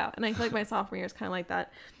blacked out. And I feel like my sophomore year is kind of like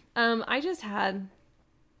that. I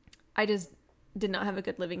just did not have a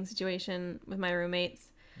good living situation with my roommates.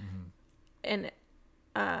 Mm-hmm. And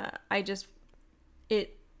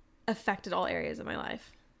it affected all areas of my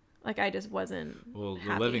life. Like, I just wasn't happy.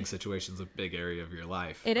 The living situation's a big area of your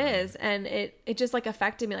life. It is. And it just like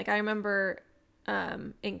affected me. Like, I remember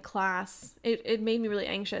in class, it made me really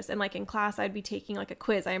anxious. And like in class, I'd be taking like a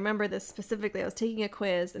quiz. I remember this specifically. I was taking a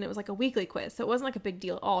quiz, and it was like a weekly quiz. So it wasn't like a big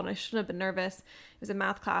deal at all. And I shouldn't have been nervous. It was a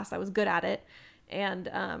math class. I was good at it. And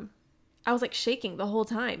I was like shaking the whole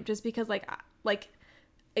time, just because like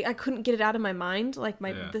I couldn't get it out of my mind, like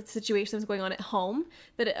the situation that was going on at home,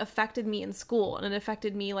 that it affected me in school, and it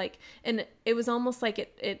affected me like, and it was almost like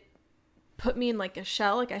it put me in like a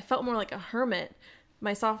shell. Like, I felt more like a hermit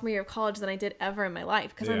my sophomore year of college than I did ever in my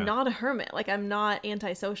life, because I'm not a hermit. Like, I'm not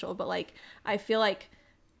antisocial, but like I feel like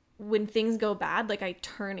when things go bad, like I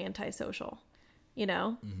turn antisocial, you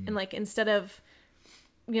know? Mm-hmm. And like, instead of,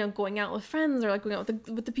 you know, going out with friends or like going out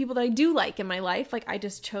with the people that I do like in my life, like I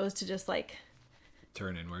just chose to just like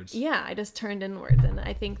turn inwards. Yeah, I just turned inwards, and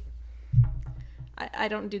I think I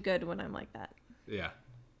don't do good when I'm like that. Yeah.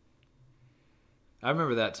 I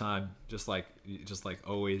remember that time, just like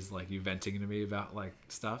always, like you venting to me about like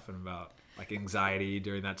stuff and about like anxiety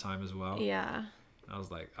during that time as well. Yeah. I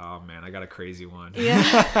was like, oh man, I got a crazy one.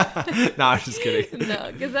 Yeah. No, I'm just kidding.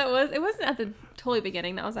 No, because it wasn't at the totally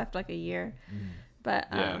beginning. That was after like a year. But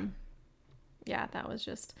yeah, that was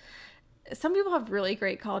just. Some people have really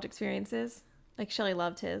great college experiences. Like, Shelly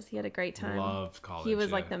loved his. He had a great time. Loved college. He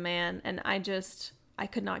was like the man, and I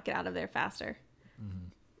could not get out of there faster. Mm-hmm.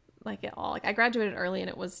 Like, at all. Like, I graduated early, and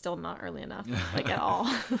it was still not early enough. Like, at all.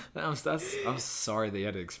 I'm sorry that you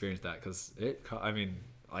had to experience that, because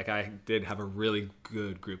like, I did have a really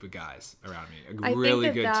good group of guys around me. A really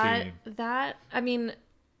good team.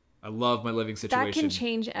 I love my living situation. That can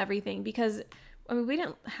change everything, because we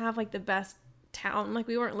didn't have like the best town. Like,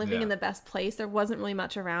 we weren't living in the best place. There wasn't really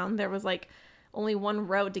much around. There was like only one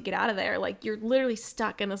road to get out of there. Like you're literally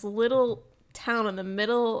stuck in this little town in the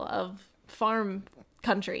middle of farm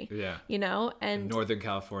country. Yeah. You know, and in Northern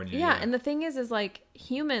California. Yeah, and the thing is like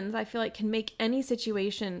humans, I feel like, can make any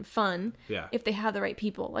situation fun if they have the right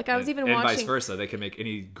people. Like I was even watching, and vice versa, they can make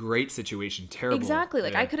any great situation terrible. Exactly.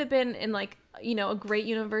 Like I could have been in like, you know, a great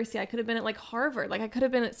university. I could have been at like Harvard. Like I could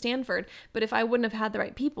have been at Stanford. But if I wouldn't have had the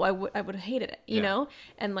right people, I would have hated it. You know.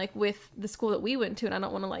 And like with the school that we went to, and I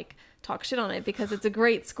don't want to like talk shit on it because it's a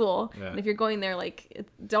great school. And if you're going there, like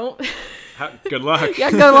don't. Good luck. Yeah,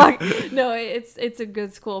 good luck. No, it's a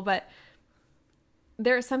good school, but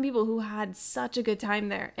there are some people who had such a good time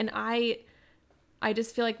there, and I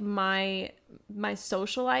just feel like my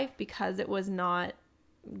social life, because it was not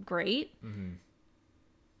great,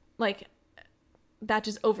 like that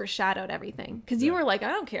just overshadowed everything. Because you were like, I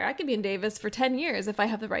don't care, I could be in Davis for 10 years if I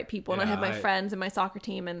have the right people and I have my friends and my soccer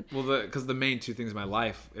team. And because the main two things in my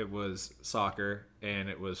life, it was soccer and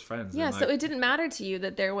it was friends. Yeah, and so it didn't matter to you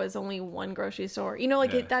that there was only one grocery store. You know,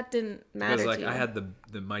 like that didn't matter because, like, to you. I had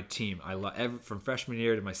my team. I love from freshman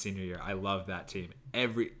year to my senior year. I loved that team.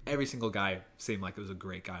 Every single guy seemed like it was a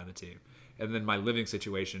great guy on the team. And then my living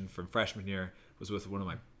situation from freshman year was with one of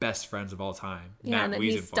my best friends of all time. Yeah, Matt and then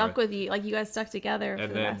he Wiesenfarth. stuck with you. Like you guys stuck together for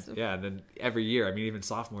the rest of. Yeah, and then every year, I mean, even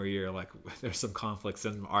sophomore year, like there's some conflicts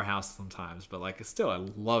in our house sometimes, but like still, I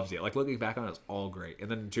loved it. Like looking back on it, it was all great. And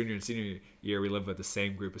then junior and senior year, we lived with the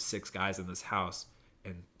same group of 6 guys in this house,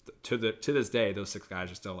 and to this day, those 6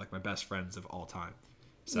 guys are still like my best friends of all time.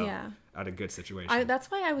 So I had a good situation. That's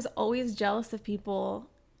why I was always jealous of people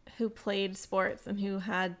who played sports and who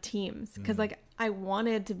had teams, because like I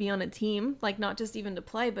wanted to be on a team, like not just even to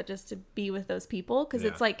play, but just to be with those people, because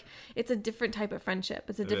it's like it's a different type of friendship,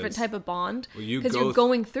 it's a different type of bond, because you're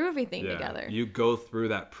going through everything together. You go through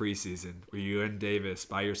that preseason where you're in Davis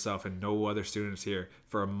by yourself and no other students here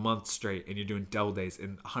for a month straight, and you're doing double days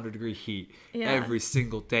in 100-degree heat every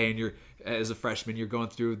single day, and you're, as a freshman, you're going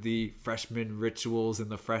through the freshman rituals and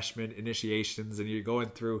the freshman initiations, and you're going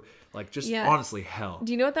through like just honestly hell.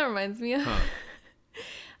 Do you know what that reminds me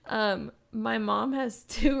of? My mom has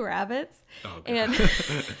 2 rabbits, and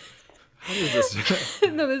how does this?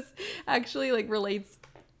 No, this actually like relates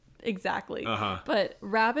exactly. But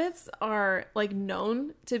rabbits are like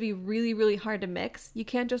known to be really, really hard to mix. You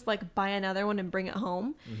can't just like buy another one and bring it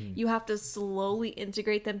home. You have to slowly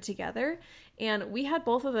integrate them together. And we had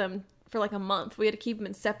both of them for like a month. We had to keep them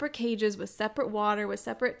in separate cages with separate water, with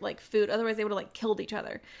separate like food. Otherwise they would have like killed each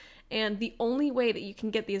other. And the only way that you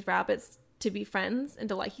can get these rabbits to be friends and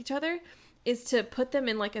to like each other is to put them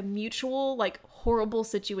in like a mutual like horrible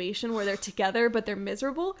situation where they're together but they're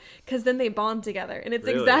miserable, because then they bond together. And it's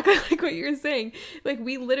exactly like what you're saying. Like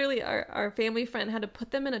we literally, our family friend had to put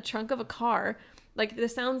them in a trunk of a car. Like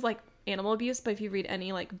this sounds like animal abuse, but if you read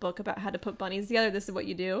any like book about how to put bunnies together, this is what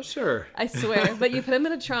you do. Sure. I swear. But you put them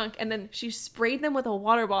in a trunk, and then she sprayed them with a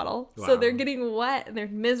water bottle. So they're getting wet and they're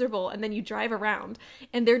miserable, and then you drive around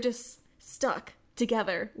and they're just stuck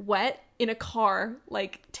together, wet, in a car,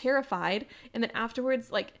 like terrified. And then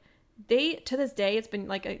afterwards, like they, to this day, it's been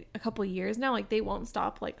like a couple of years now, like they won't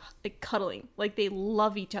stop like cuddling. Like they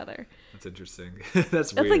love each other. That's interesting.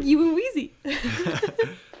 That's weird. Like you and Wheezy.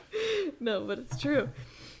 No, but it's true.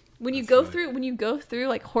 When you go through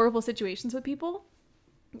like horrible situations with people,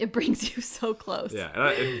 it brings you so close. Yeah,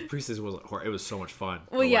 and preseason was it was so much fun.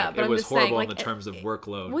 Well, yeah, but it was horrible saying, in the terms of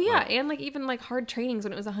workload. Well, yeah, and like even like hard trainings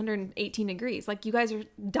when it was 118 degrees, like you guys are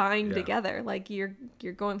dying together, like you're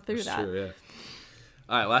going through that. True, yeah.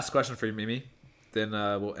 All right, last question for you, Mimi. Then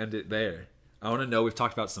we'll end it there. I want to know. We've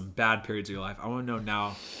talked about some bad periods of your life. I want to know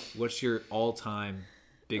now, what's your all-time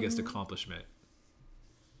biggest accomplishment?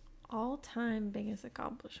 All-time biggest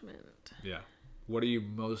accomplishment. Yeah. What are you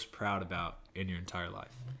most proud about in your entire life?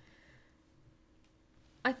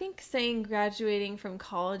 I think saying graduating from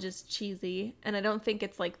college is cheesy, and I don't think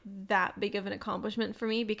it's like that big of an accomplishment for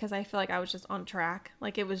me, because I feel like I was just on track.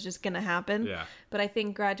 Like it was just going to happen. Yeah. But I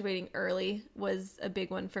think graduating early was a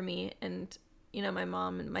big one for me. And, you know, my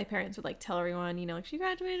mom and my parents would like tell everyone, you know, like she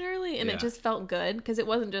graduated early, and it just felt good, because it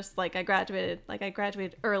wasn't just like I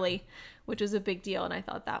graduated early, which was a big deal. And I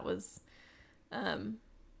thought that was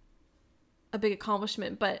a big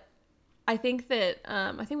accomplishment. But I think that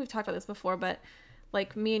I think we've talked about this before, but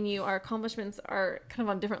like me and you, our accomplishments are kind of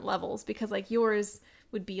on different levels, because like yours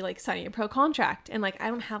would be like signing a pro contract, and like I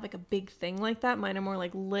don't have like a big thing like that. Mine are more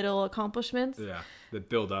like little accomplishments. Yeah, that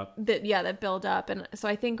build up. That build up. And so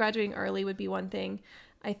I think graduating early would be one thing.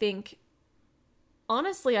 I think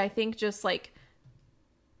honestly, just like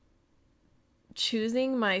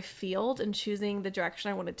choosing my field and choosing the direction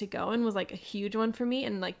I wanted to go in was like a huge one for me,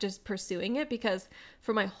 and like just pursuing it, because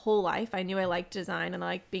for my whole life I knew I liked design and I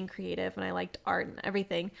liked being creative and I liked art and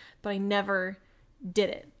everything, but I never did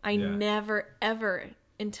it. I never ever,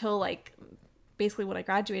 until like basically when I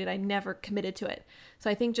graduated, I never committed to it. So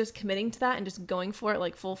I think just committing to that and just going for it,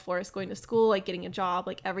 like full force, going to school, like getting a job,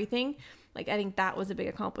 like everything, like I think that was a big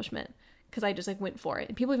accomplishment, because I just like went for it.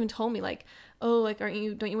 And people even told me like, oh, like, don't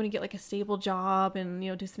you want to get like a stable job and,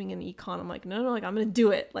 do something in econ? I'm like, no, like I'm going to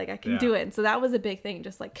do it. Like I can do it. And so that was a big thing.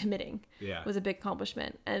 Just like committing was a big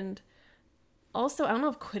accomplishment. And also, I don't know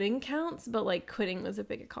if quitting counts, but like quitting was a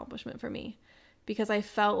big accomplishment for me, because I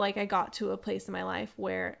felt like I got to a place in my life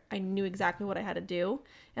where I knew exactly what I had to do,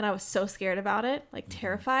 and I was so scared about it, like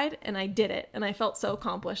terrified, and I did it, and I felt so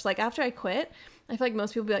accomplished. Like after I quit, I feel like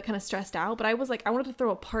most people be like kind of stressed out, but I was like, I wanted to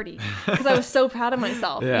throw a party because I was so proud of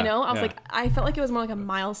myself. I was like, I felt like it was more like a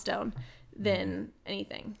milestone than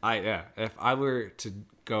anything. If I were to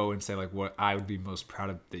go and say like what I would be most proud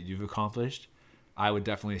of that you've accomplished, I would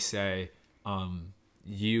definitely say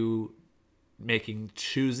you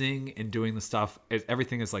choosing and doing the stuff,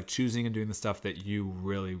 everything is like choosing and doing the stuff that you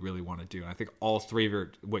really, really want to do. And I think all three of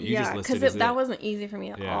what you just listed because that wasn't easy for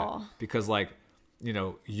me at all. Because like,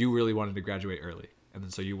 you really wanted to graduate early, and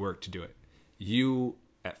then so you worked to do it. You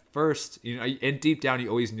at first, and deep down you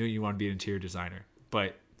always knew you wanted to be an interior designer,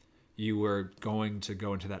 but you were going to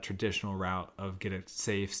go into that traditional route of get a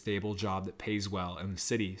safe, stable job that pays well in the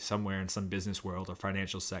city somewhere in some business world or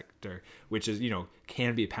financial sector, which is,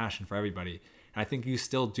 can be a passion for everybody. And I think you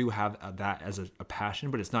still do have that as a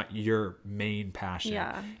passion, but it's not your main passion.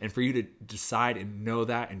 Yeah. And for you to decide and know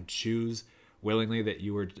that and choose willingly that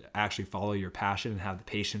you would actually follow your passion and have the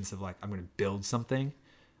patience of like, I'm going to build something,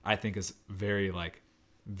 I think is very, like,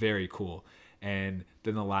 very cool. And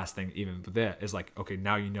then the last thing even with that is like, okay,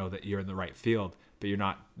 now you know that you're in the right field, but you're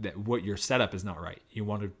not, that what your setup is not right. You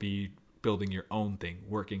want to be building your own thing,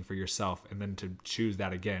 working for yourself, and then to choose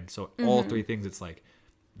that again. So all three things, it's like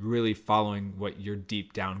really following what your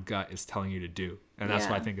deep down gut is telling you to do. And that's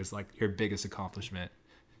what I think is like your biggest accomplishment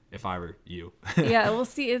if I were you. Well,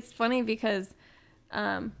 see, it's funny because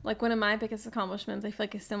like one of my biggest accomplishments, I feel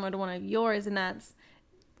like is similar to one of yours, and that's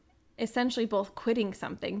essentially both quitting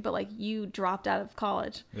something, but like you dropped out of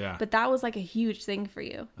college. But that was like a huge thing for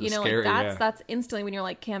you. Scary, like that's instantly when you're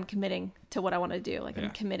like, okay, I'm committing to what I want to do. Like I'm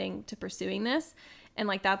committing to pursuing this. And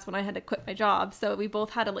like, that's when I had to quit my job. So we both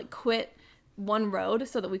had to like quit one road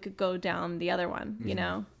so that we could go down the other one, you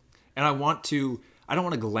know? And I don't want to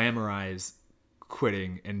glamorize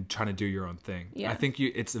quitting and trying to do your own thing. I think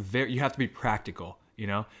you have to be practical,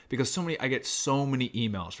 because I get so many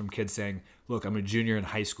emails from kids saying, look, I'm a junior in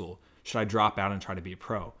high school. Should I drop out and try to be a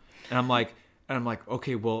pro? And I'm like,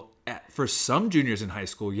 okay, well, for some juniors in high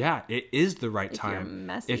school, it is the right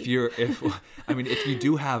time. If you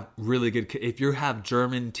do have really good, if you have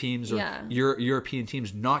German teams or European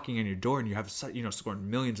teams knocking on your door, and you have, scoring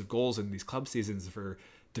millions of goals in these club seasons for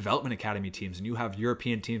development academy teams, and you have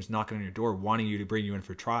European teams knocking on your door wanting you to bring you in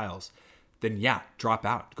for trials, then drop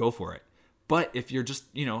out, go for it. But if you're just,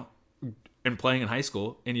 and playing in high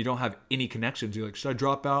school and you don't have any connections, you're like, should I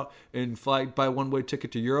drop out and buy a one-way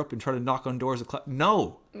ticket to Europe and try to knock on doors?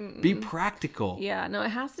 No, be practical. No, it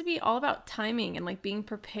has to be all about timing and like being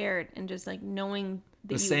prepared and just like knowing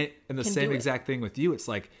that the same exact thing with you. It's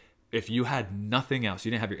like, if you had nothing else,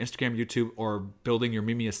 you didn't have your Instagram, YouTube, or building your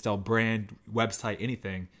Mimi Estelle brand, website,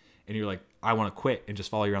 anything, and you're like, I want to quit and just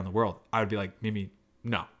follow you around the world, I would be like, Mimi,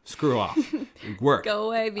 no, screw off. Work. Go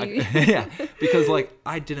away, baby. Because like,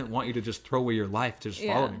 I didn't want you to just throw away your life to just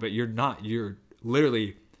follow me, but you're not. You're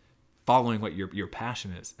literally following what your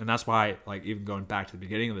passion is. And that's why, like, even going back to the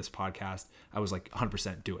beginning of this podcast, I was like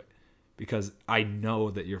 100% do it, because I know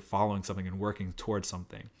that you're following something and working towards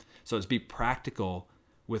something. So it's be practical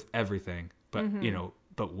with everything, but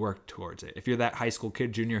but work towards it. If you're that high school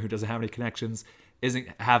kid, junior, who doesn't have any connections, you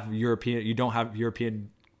don't have European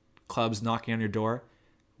clubs knocking on your door,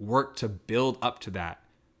 work to build up to that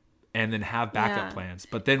and then have backup plans.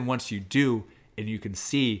 But then once you do, and you can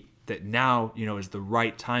see that now, is the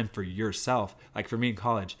right time for yourself. Like for me in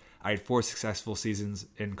college, I had 4 successful seasons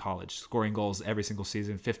in college, scoring goals every single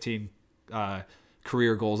season, 15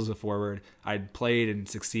 career goals as a forward. I'd played and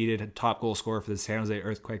succeeded, had top goal scorer for the San Jose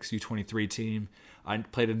Earthquakes U23 team. I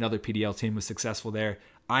played another PDL team, was successful there.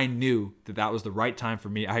 I knew that was the right time for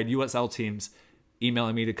me. I had USL teams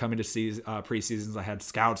emailing me to come into preseasons. I had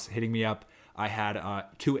scouts hitting me up. I had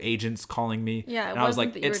 2 agents calling me. And I was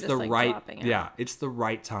like, it's the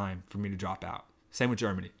right time for me to drop out. Same with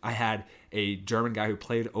Germany. I had a German guy who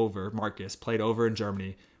played over in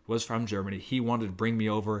Germany, was from Germany. He wanted to bring me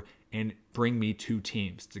over and bring me 2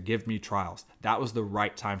 teams to give me trials. That was the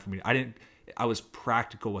right time for me. I was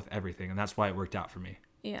practical with everything, and that's why it worked out for me.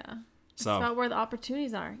 Yeah. It's So about where the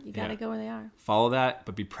opportunities are. You got to go where they are. follow that,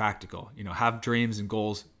 but be practical. Have dreams and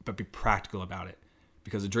goals, but be practical about it.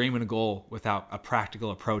 Because a dream and a goal without a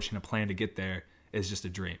practical approach and a plan to get there is just a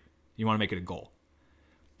dream. You want to make it a goal.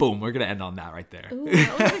 Boom, we're going to end on that right there. Ooh,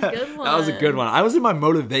 that was a good one. That was a good one. I was in my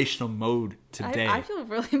motivational mode today. I feel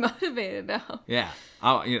really motivated now. Yeah.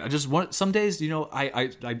 I just want, some days, I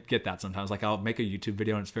get that sometimes. Like I'll make a YouTube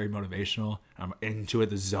video and it's very motivational. I'm into it,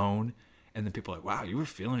 the zone. And then people are like, wow, you were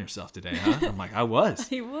feeling yourself today, huh? I'm like, I was.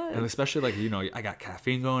 He was. And especially like, I got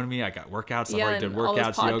caffeine going to me. I got workouts. Yeah, I already did all those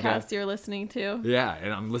workouts, podcasts yoga. you're listening to. Yeah.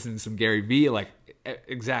 And I'm listening to some Gary Vee. Like,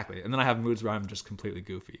 exactly. And then I have moods where I'm just completely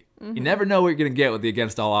goofy. You never know what you're going to get with the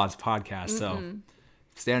Against All Odds podcast. So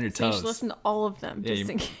stay on your toes. You should listen to all of them. Yeah, Just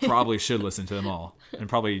in you case. probably should listen to them all. And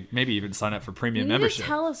probably maybe even sign up for premium You need membership. to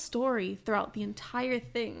tell a story throughout the entire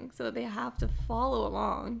thing so that they have to follow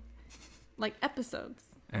along. Like episodes.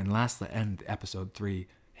 And lastly, end episode 3.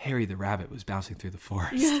 Harry the rabbit was bouncing through the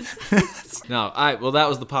forest. Yes. No, all right. Well, that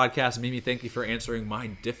was the podcast. Mimi, thank you for answering my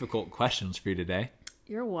difficult questions for you today.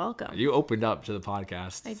 You're welcome. You opened up to the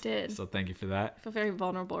podcast. I did. So thank you for that. I feel very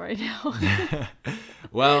vulnerable right now.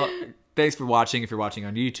 Well, thanks for watching. If you're watching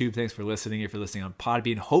on YouTube, thanks for listening. If you're listening on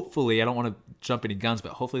Podbean, hopefully, I don't want to jump any guns,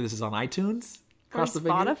 but hopefully this is on iTunes. Or Cross the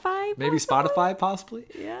finger. Spotify? Maybe Spotify, possibly.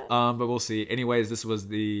 Yeah. But we'll see. Anyways, this was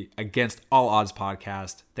the Against All Odds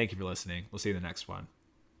podcast. Thank you for listening. We'll see you in the next one.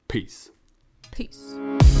 Peace. Peace.